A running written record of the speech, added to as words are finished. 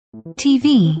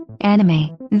TV,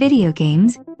 anime, video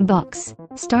games, books,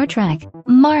 Star Trek,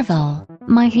 Marvel,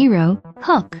 My Hero,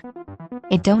 Hook.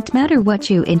 It don't matter what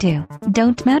you into,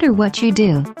 don't matter what you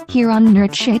do, here on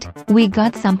Nerd Shit, we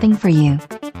got something for you.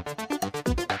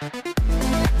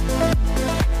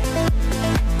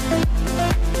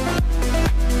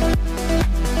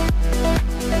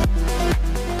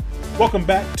 Welcome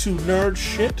back to Nerd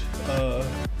Shit,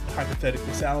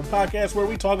 hypothetically sound podcast where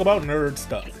we talk about nerd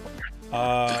stuff.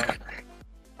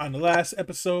 On the last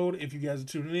episode, if you guys are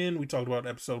tuning in, we talked about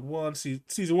episode 1,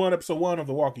 season 1, episode 1 of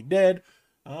The Walking Dead.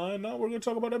 Now we're going to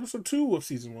talk about episode 2 of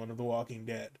season 1 of The Walking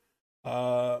Dead.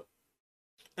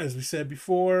 As we said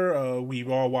before, we've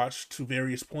all watched to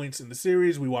various points in the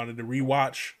series. We wanted to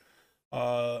rewatch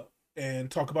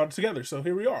and talk about it together, so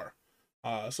here we are.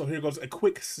 So here goes a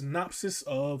quick synopsis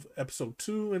of episode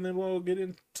 2, and then we'll get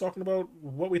in talking about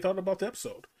what we thought about the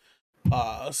episode.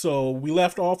 So we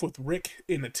left off with Rick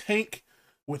in a tank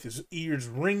with his ears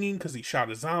ringing because he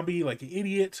shot a zombie like an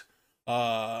idiot.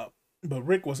 But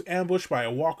Rick was ambushed by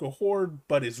a walker horde,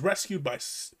 but is rescued by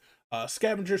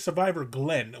scavenger survivor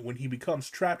Glenn when he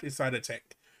becomes trapped inside a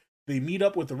tank. They meet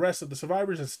up with the rest of the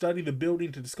survivors and study the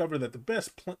building to discover that the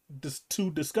best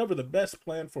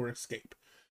plan for escape.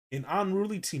 An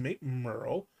unruly teammate,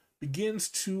 Merle, begins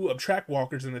to attract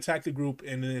walkers and attack the group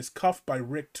and is cuffed by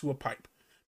Rick to a pipe.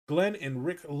 Glenn and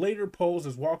Rick later pose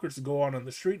as walkers to go out on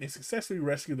the street and successfully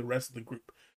rescue the rest of the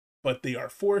group. But they are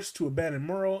forced to abandon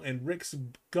Merle and Rick's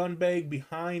gun bag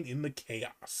behind in the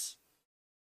chaos.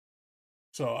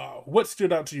 So, what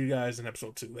stood out to you guys in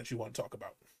episode 2 that you want to talk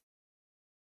about?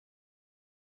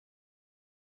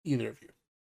 Either of you.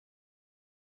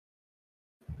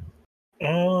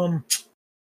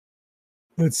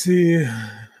 Let's see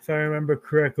if I remember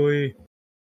correctly.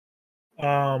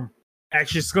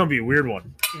 Actually, it's gonna be a weird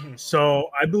one. Mm-hmm. So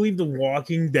I believe The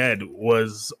Walking Dead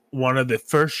was one of the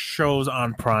first shows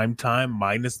on primetime,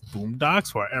 minus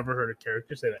Boondocks, where I ever heard a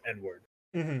character say the N-word.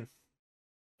 Mm-hmm.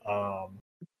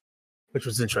 Which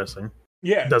was interesting.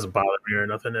 Yeah, it doesn't bother me or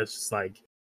nothing. It's just like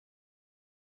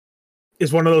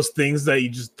it's one of those things that you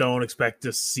just don't expect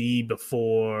to see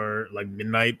before like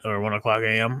midnight or 1:00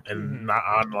 a.m. and not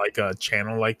on like a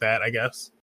channel like that, I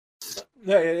guess.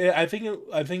 Yeah, I think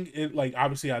it like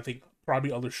obviously I think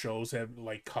probably other shows have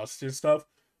like cussed and stuff,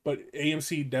 but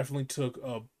AMC definitely took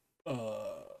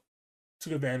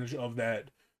advantage of that.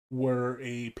 We're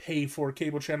a pay for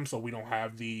cable channel, so we don't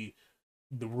have the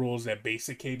rules that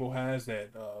basic cable has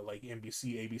that like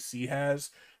NBC, ABC has.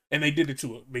 And they did it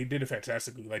too. They did it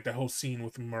fantastically. Like the whole scene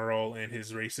with Merle and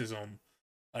his racism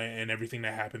and everything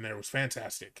that happened there was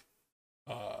fantastic.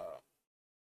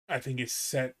 I think it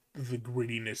set the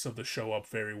grittiness of the show up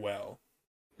very well.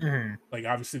 Mm-hmm. Like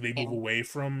obviously they move away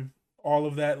from all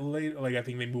of that later. Like I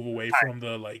think they move away from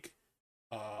the like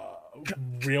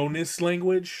realness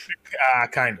language.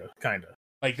 Kinda.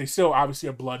 Like they still obviously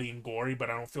are bloody and gory, but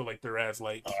I don't feel like they're as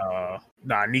like.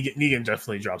 Negan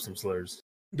definitely dropped some slurs.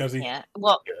 Does he? Yeah.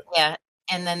 Well, yeah.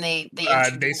 And then they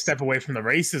step away from the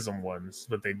racism ones,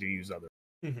 but they do use other.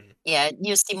 Mm-hmm. Yeah,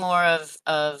 you see more of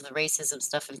the racism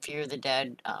stuff in Fear of the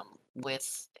Dead,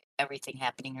 with everything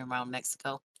happening around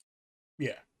Mexico.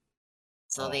 Yeah.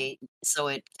 So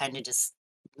it kind of just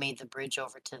made the bridge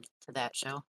over to that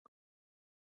show.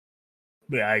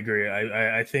 Yeah, I agree.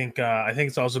 I think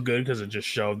it's also good because it just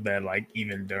showed that like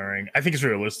even during, I think it's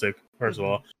realistic. First of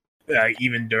all,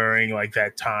 even during like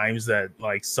that times that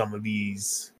like some of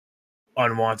these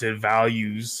unwanted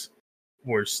values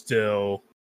were still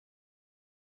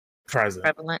present.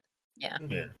 Prevalent. Yeah.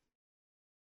 Yeah.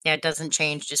 Yeah, it doesn't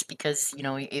change just because,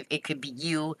 it could be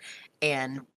you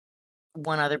and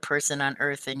one other person on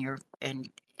Earth, and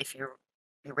if your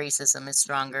racism is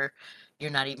stronger,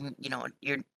 you're not even,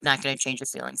 you're not going to change your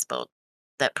feelings about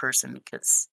that person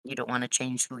because you don't want to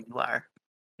change who you are.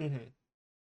 Mm-hmm.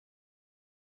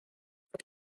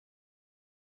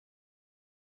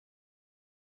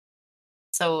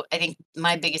 So I think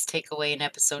my biggest takeaway in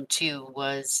episode 2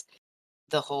 was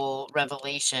the whole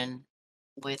revelation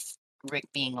with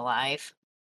Rick being alive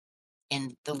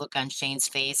and the look on Shane's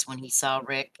face when he saw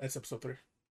Rick. That's episode 3.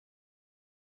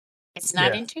 It's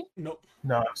not into? Nope.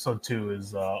 No, episode 2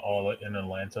 is all in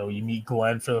Atlanta. You meet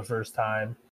Glenn for the first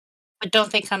time. But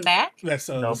don't they come back? That's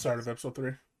the start of episode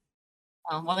 3.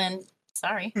 Oh, well then,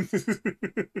 sorry.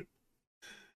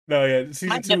 No, yeah.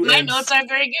 Season 2 my notes aren't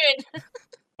very good.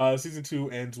 Season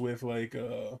 2 ends with like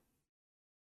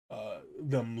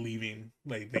them leaving.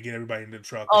 Like they get everybody in the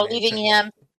truck. Oh, leaving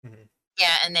him. Mm-hmm.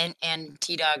 Yeah, and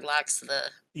T-Dog locks the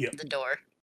door.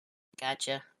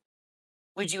 Gotcha.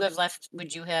 Would you have left him?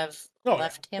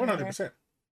 100%.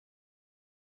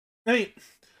 I mean,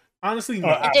 Honestly, Oh,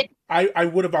 no. It did. I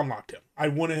would have unlocked him. I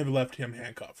wouldn't have left him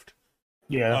handcuffed.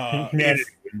 Yeah, humanity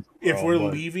wins the If world, we're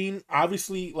but leaving,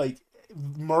 obviously, like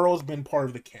Murrow's been part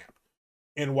of the camp,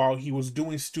 and while he was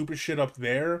doing stupid shit up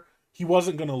there, he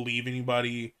wasn't gonna leave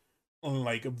anybody.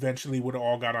 Like eventually, would have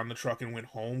all got on the truck and went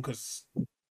home because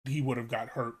he would have got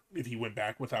hurt if he went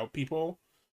back without people.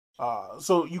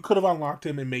 So you could have unlocked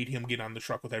him and made him get on the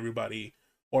truck with everybody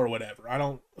or whatever.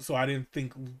 I didn't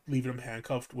think leaving him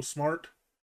handcuffed was smart.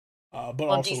 But Well,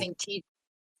 also, do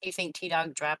you think T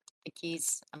Dog dropped the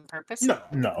keys on purpose? no,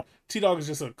 no. T Dog is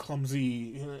just a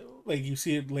clumsy. Like you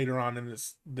see it later on in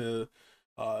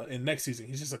in next season.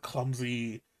 He's just a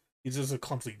clumsy. He's just a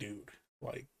clumsy dude.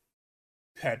 Like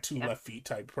had two left feet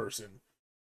type person.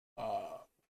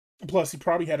 Plus he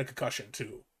probably had a concussion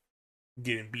too,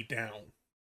 getting beat down.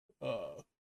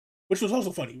 Which was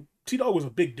also funny. T Dog was a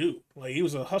big dude. Like he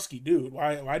was a husky dude.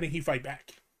 Why didn't he fight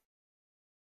back?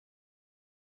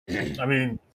 I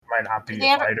mean, might not be Did a they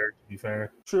ever- fighter, to be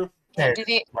fair. True. Yeah, do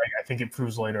they? Like, I think it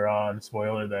proves later on,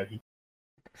 spoiler, that he.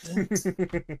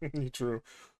 True.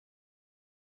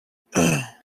 What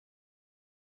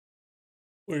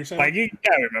are you saying? Like, you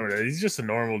gotta remember that he's just a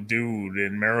normal dude,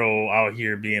 and Meryl out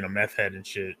here being a meth head and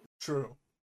shit. True.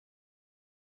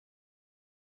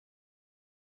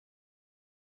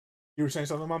 You were saying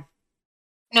something, Mom?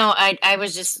 No, I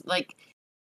was just like,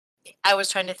 I was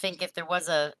trying to think if there was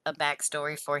a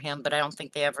backstory for him, but I don't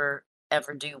think they ever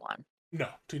do one. No,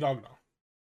 T Dog, no.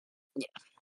 Yeah.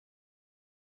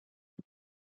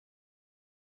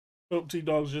 Well, T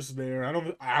Dog's just there.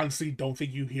 I honestly don't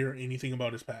think you hear anything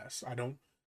about his past. I don't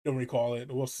recall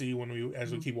it. We'll see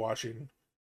as we keep watching.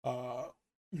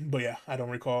 But yeah, I don't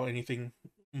recall anything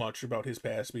much about his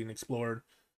past being explored.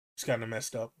 It's kind of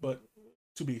messed up, but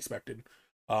to be expected.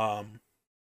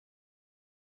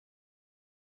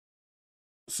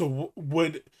 So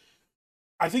would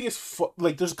I think it's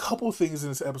like there's a couple things in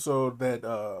this episode that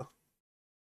are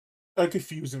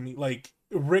confusing me. Like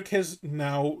Rick has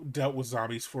now dealt with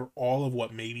zombies for all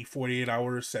of maybe 48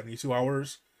 hours, 72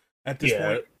 hours at this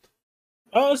point.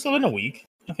 Oh, it's been a week.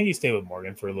 I think he stayed with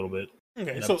Morgan for a little bit.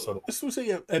 Okay, so this would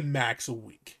say a max a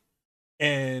week.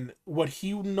 And what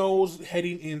he knows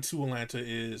heading into Atlanta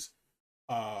is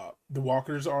the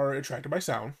walkers are attracted by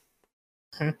sound.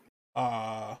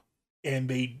 And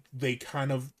they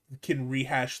kind of can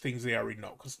rehash things they already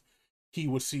know, because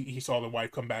he saw the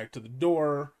wife come back to the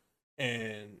door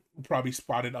and probably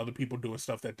spotted other people doing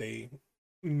stuff that they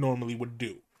normally would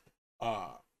do.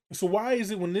 So why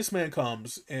is it when this man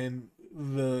comes and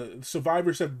the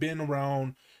survivors have been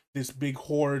around this big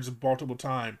hordes multiple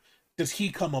times, does he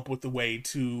come up with a way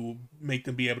to make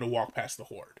them be able to walk past the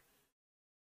horde?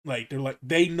 Like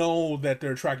they know that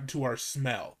they're attracted to our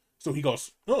smell. So he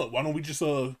goes, "Oh, why don't we just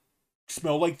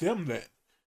smell like them then?"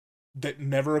 That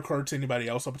never occurred to anybody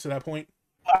else up to that point.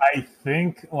 I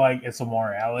think like it's a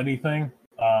morality thing.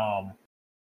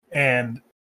 And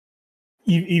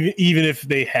even if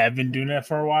they have been doing that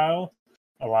for a while,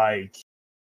 like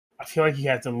I feel like you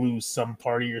have to lose some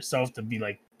part of yourself to be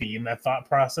in that thought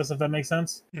process, if that makes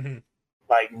sense. Mm-hmm.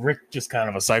 Like Rick just kind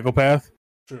of a psychopath.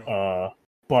 True.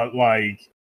 But like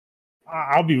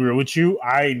I'll be real with you,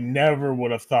 I never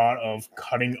would have thought of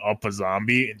cutting up a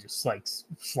zombie and just like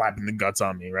slapping the guts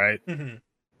on me, right? Mm-hmm.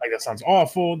 Like that sounds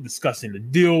awful, disgusting to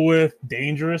deal with,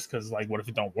 dangerous, because like what if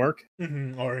it don't work?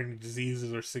 Mm-hmm. Or any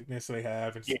diseases or sickness they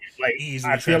have, it's like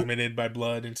easily transmitted by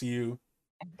blood into you.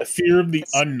 The fear of the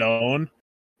unknown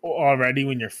already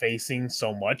when you're facing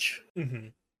so much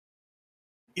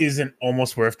isn't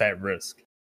almost worth that risk.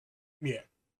 Yeah.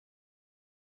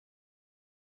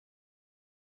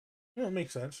 Yeah, it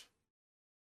makes sense.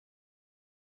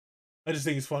 I just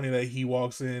think it's funny that he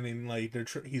walks in and like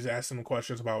he's asking them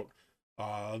questions about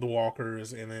the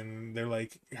walkers, and then they're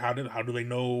like, how do they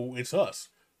know it's us?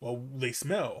 Well, they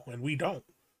smell and we don't.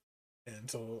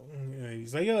 And so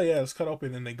he's like, yeah, let's cut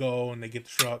open. And they go and they get the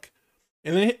truck.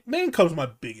 And then comes my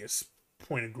biggest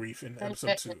point of grief in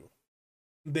episode 2.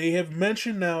 They have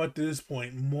mentioned now at this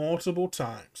point multiple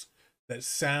times that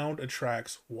sound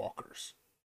attracts walkers.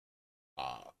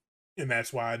 And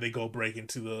that's why they go break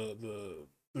into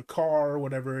the car or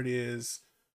whatever it is,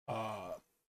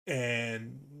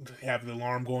 and have the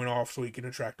alarm going off so he can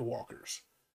attract the walkers.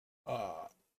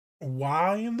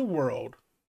 Why in the world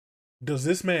does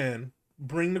this man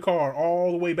bring the car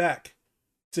all the way back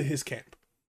to his camp?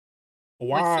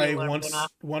 Why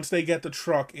once they get the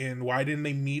truck in, why didn't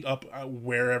they meet up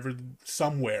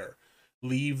somewhere,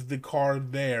 leave the car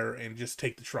there and just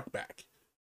take the truck back?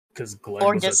 Because Glenn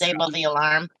or disable the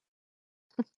alarm.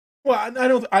 Well,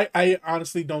 I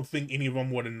honestly don't think any of them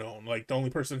would have known. Like the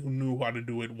only person who knew how to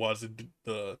do it was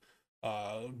the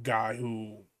guy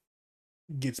who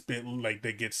gets bit, like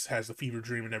has the fever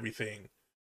dream and everything.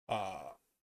 And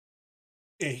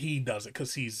he does it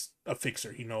because he's a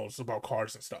fixer. He knows about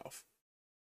cars and stuff.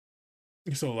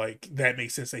 So like that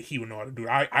makes sense that he would know how to do it.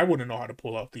 I wouldn't know how to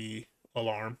pull out the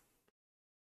alarm.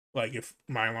 Like if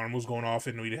my alarm was going off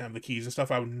and we didn't have the keys and stuff,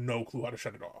 I would have no clue how to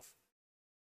shut it off.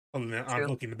 Other than True.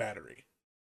 unhooking the battery.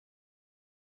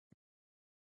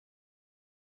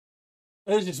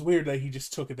 It's just weird that he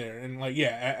just took it there. And like,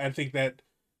 yeah, I think that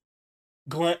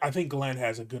Glenn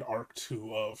has a good arc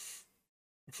too of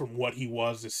from what he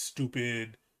was, this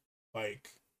stupid, like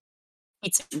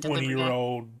It's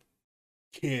 20-year-old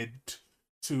kid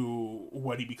to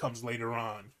what he becomes later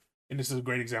on. And this is a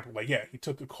great example. Like, yeah, he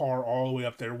took the car all the way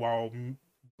up there while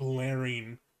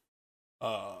blaring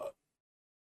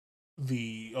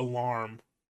the alarm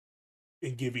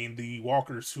and giving the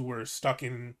walkers who were stuck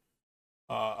in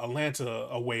Atlanta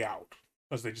a way out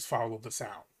because they just followed the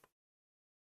sound.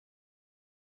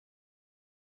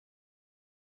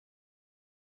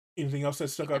 Anything else that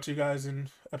stuck out to you guys in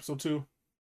episode 2?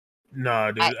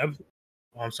 No, dude.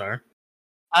 I'm sorry.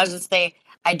 I was just say,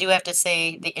 I do have to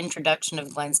say the introduction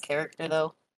of Glenn's character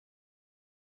though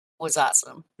was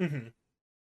awesome. Mm-hmm.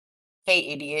 Hey,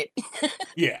 idiot.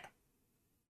 Yeah.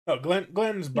 Oh,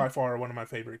 Glenn is by far one of my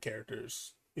favorite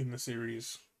characters in the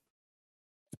series.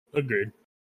 Agreed.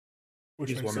 Which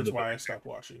He's makes one of sense the why I stopped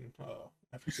watching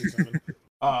after season 7.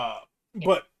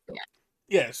 But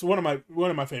yeah, it's one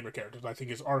of my favorite characters. I think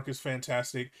his arc is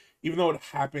fantastic, even though it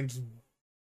happens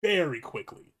very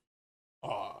quickly.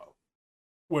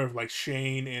 Where like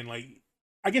Shane and like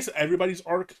I guess everybody's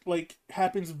arc like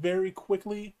happens very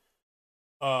quickly.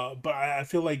 But I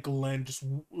feel like Glenn just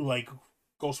like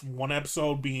goes from one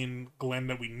episode being Glenn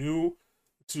that we knew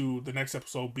to the next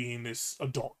episode being this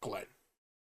adult Glenn.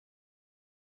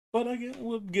 But again,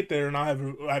 we'll get there, and I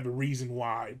have a reason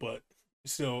why. But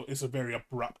still, it's a very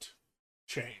abrupt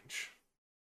change.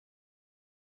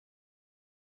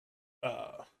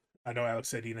 I know Alex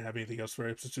said he didn't have anything else for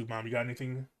episode 2. Mom, you got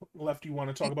anything left you want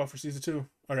to talk about for season 2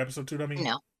 or episode 2? I mean,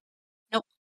 No. Nope.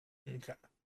 Okay.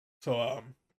 So,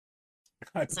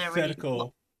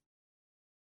 hypothetical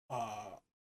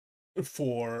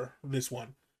for this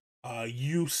one.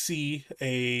 You see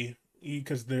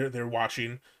because they're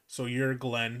watching, so you're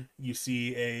Glenn, you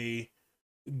see a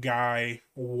guy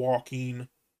walking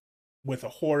with a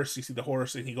horse, you see the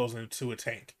horse and he goes into a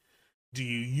tank. Do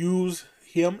you use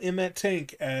him in that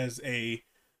tank as a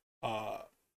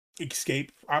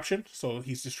escape option? So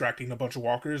he's distracting a bunch of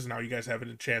walkers, and now you guys have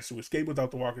a chance to escape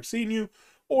without the walkers seeing you,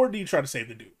 or do you try to save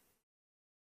the dude?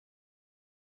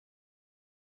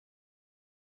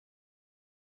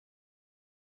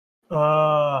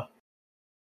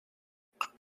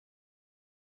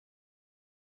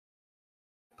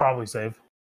 Probably save.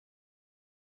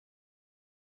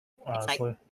 If I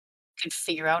Honestly. could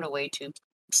figure out a way to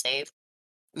save.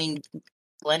 I mean,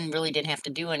 Glenn really didn't have to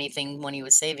do anything when he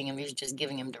was saving him. He was just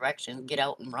giving him direction, get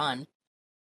out and run.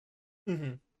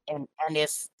 Mm-hmm. And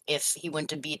if he went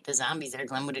to beat the zombies there,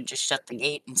 Glenn would have just shut the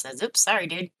gate and says, "Oops, sorry,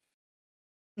 dude."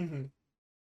 Mm-hmm.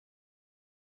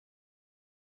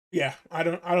 Yeah, I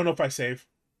don't know if I save.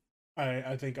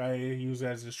 I think I use it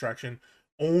as a distraction.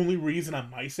 Only reason I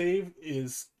might save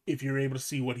is if you're able to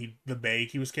see what the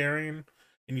bag he was carrying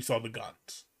and you saw the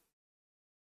guns.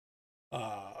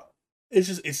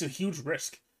 It's a huge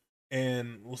risk,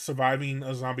 and surviving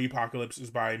a zombie apocalypse is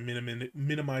by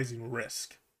minimizing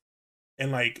risk.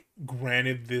 And like,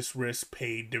 granted, this risk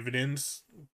paid dividends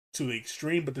to the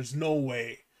extreme, but there's no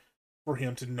way for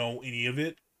him to know any of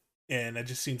it, and it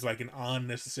just seems like an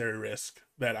unnecessary risk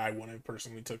that I wouldn't have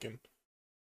personally taken.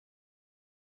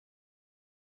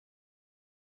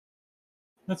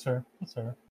 That's fair. That's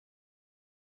fair.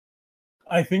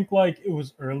 I think like it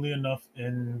was early enough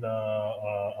in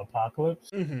the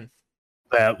apocalypse Mm-hmm.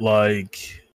 that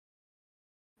like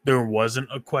there wasn't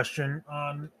a question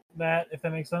on that, if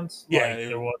that makes sense.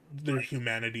 Yeah, like, their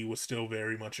humanity was still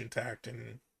very much intact,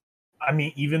 and I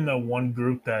mean, even the one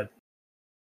group that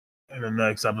in the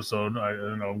next episode, I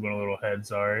don't know, I'm going a little ahead,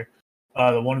 sorry.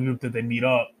 The one group that they meet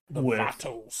up the with,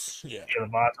 Vatos, the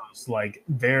Vatos, like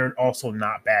they're also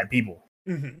not bad people,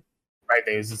 mm-hmm. right?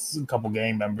 There's just a couple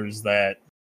gang members that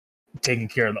taking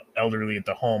care of the elderly at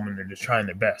the home, and they're just trying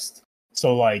their best.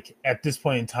 So, like at this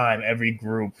point in time, every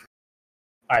group,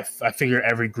 I figure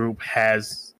every group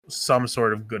has some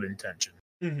sort of good intention.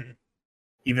 Mm-hmm.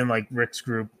 Even like Rick's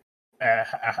group,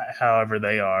 however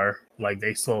they are, like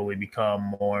they slowly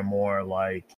become more and more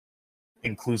like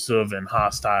inclusive and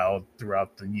hostile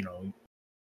throughout the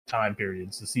time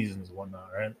periods, the seasons and whatnot,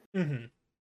 right? Mm-hmm.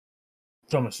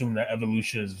 So I'm assuming that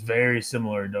evolution is very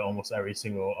similar to almost every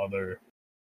single other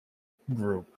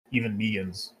group, even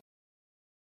Negan's.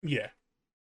 Yeah.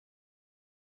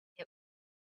 Yep.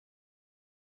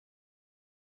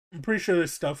 I'm pretty sure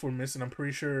there's stuff we're missing. I'm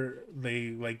pretty sure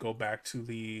they like go back to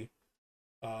the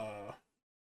I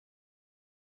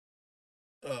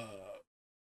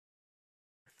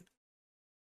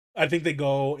think they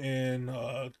go and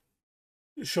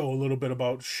show a little bit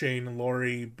about Shane and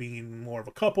Laurie being more of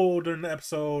a couple during the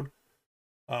episode.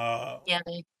 Yeah,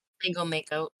 they go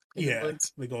make out in the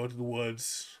woods. They go to the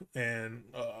woods and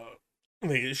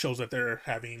it shows that they're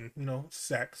having,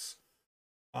 sex.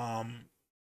 And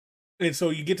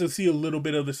so you get to see a little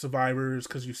bit of the survivors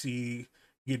because you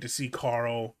get to see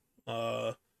Carl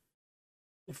for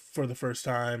the first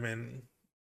time, and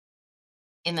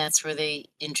that's where they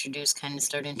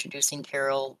start introducing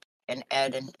Carol and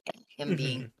Ed and him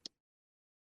being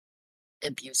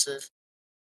abusive.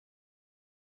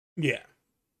 Yeah.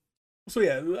 So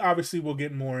yeah, obviously we'll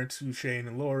get more into Shane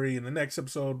and Laurie in the next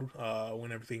episode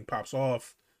when everything pops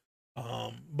off.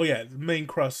 But yeah, the main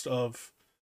crust of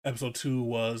episode 2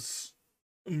 was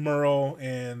Merle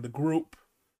and the group,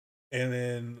 and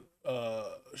then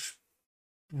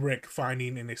Rick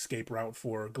finding an escape route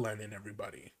for Glenn and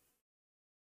everybody.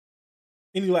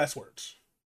 Any last words?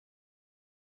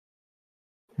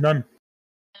 None.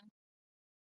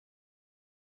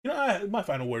 My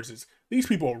final words is these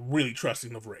people are really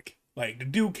trusting of Rick. Like, the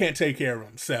dude can't take care of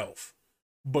himself,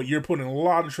 but you're putting a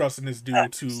lot of trust in this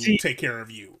dude to take care of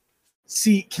you.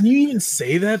 See, can you even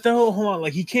say that though? Hold on,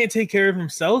 like he can't take care of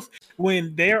himself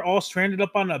when they're all stranded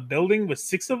up on a building with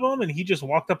 6 of them, and he just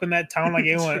walked up in that town like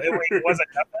it wasn't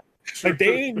nothing. Like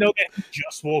they didn't know that he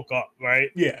just woke up, right?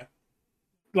 Yeah.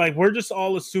 Like we're just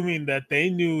all assuming that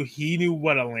he knew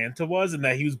what Atlanta was, and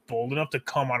that he was bold enough to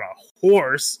come on a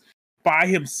horse by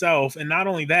himself. And not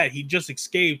only that, he just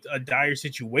escaped a dire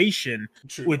situation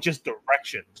with just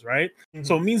directions, right? Mm-hmm.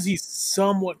 So it means he's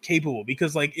somewhat capable,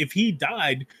 because like if he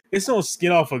died, it's no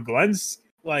skin off of Glenn's.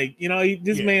 Like,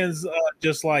 this man's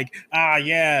just like,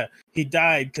 he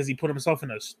died because he put himself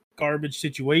in a garbage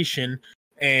situation,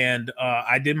 and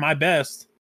I did my best,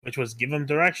 which was give him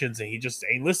directions, and he just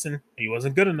ain't listen. He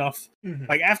wasn't good enough. Mm-hmm.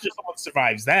 Like after someone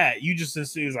survives that, you just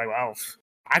is like, wow,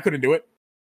 I couldn't do it.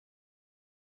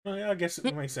 I guess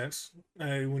it makes sense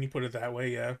when you put it that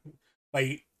way. Yeah,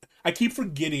 like I keep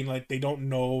forgetting, like they don't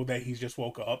know that he's just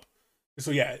woke up. So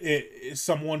yeah, it's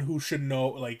someone who should know.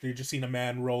 Like they're just seeing a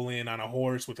man roll in on a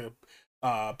horse with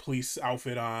a police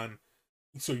outfit on.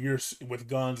 So you're with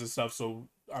guns and stuff. So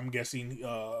I'm guessing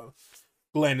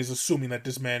Glenn is assuming that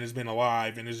this man has been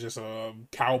alive and is just a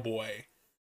cowboy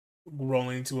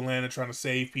rolling into Atlanta trying to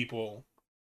save people.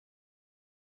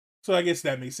 So I guess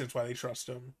that makes sense why they trust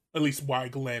him. At least why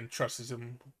Glenn trusts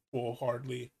him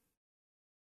wholeheartedly.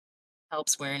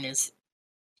 Helps wearing his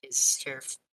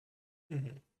sheriff.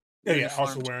 Mm-hmm. Yeah,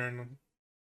 also wearing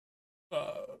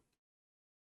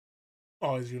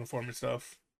all his uniform and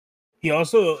stuff. He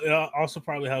also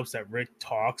probably helps that Rick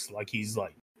talks like he's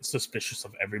like suspicious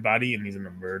of everybody, and he's in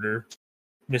a murder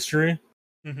mystery.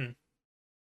 Mm-hmm.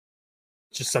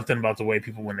 Just something about the way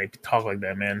people, when they talk like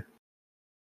that, man.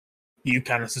 You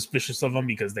kind of suspicious of them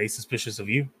because they suspicious of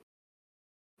you,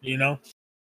 Mm-hmm.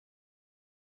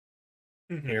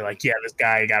 You're like, yeah, this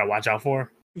guy you gotta watch out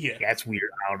for. Yeah, that's weird.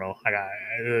 I don't know.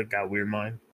 I got a weird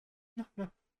mind.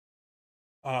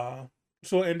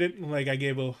 So ended like I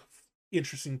gave a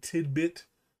interesting tidbit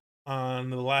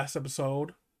on the last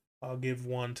episode. I'll give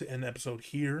one to end the episode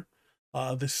here.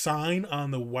 The sign on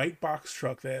the white box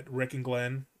truck that Rick and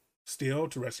Glenn steal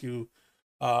to rescue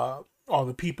all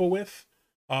the people with.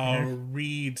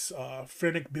 Reads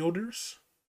Frenick Builders.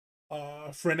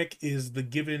 Frenick is the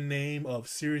given name of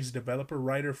series developer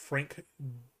writer Frank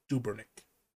Dubernick.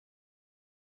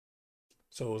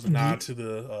 So it was a nod to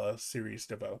the series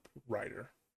developer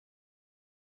writer.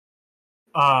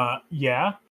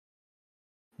 Yeah.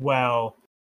 Well,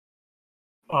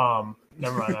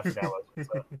 never mind. I forgot what I was going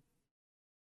to say.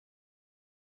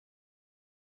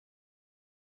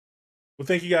 Well,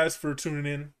 thank you guys for tuning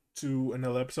in to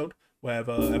another episode. We'll have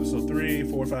episode 3,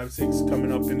 4, 5, 6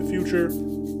 coming up in the future.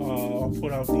 I'll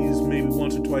put out these maybe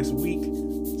once or twice a week.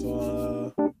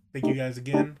 So thank you guys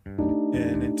again.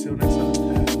 And until next time,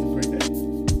 have a great day.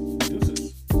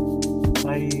 Deuces.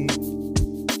 Bye.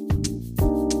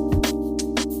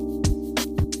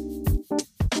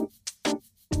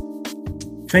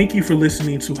 Thank you for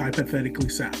listening to Hypothetically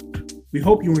Sound. We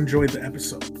hope you enjoyed the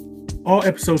episode. All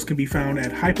episodes can be found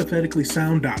at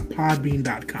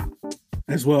hypotheticallysound.podbean.com,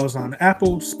 as well as on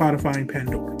Apple, Spotify, and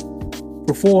Pandora.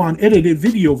 For full unedited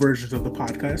video versions of the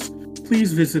podcast,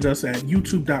 please visit us at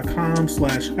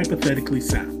youtube.com/hypothetically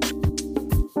sound.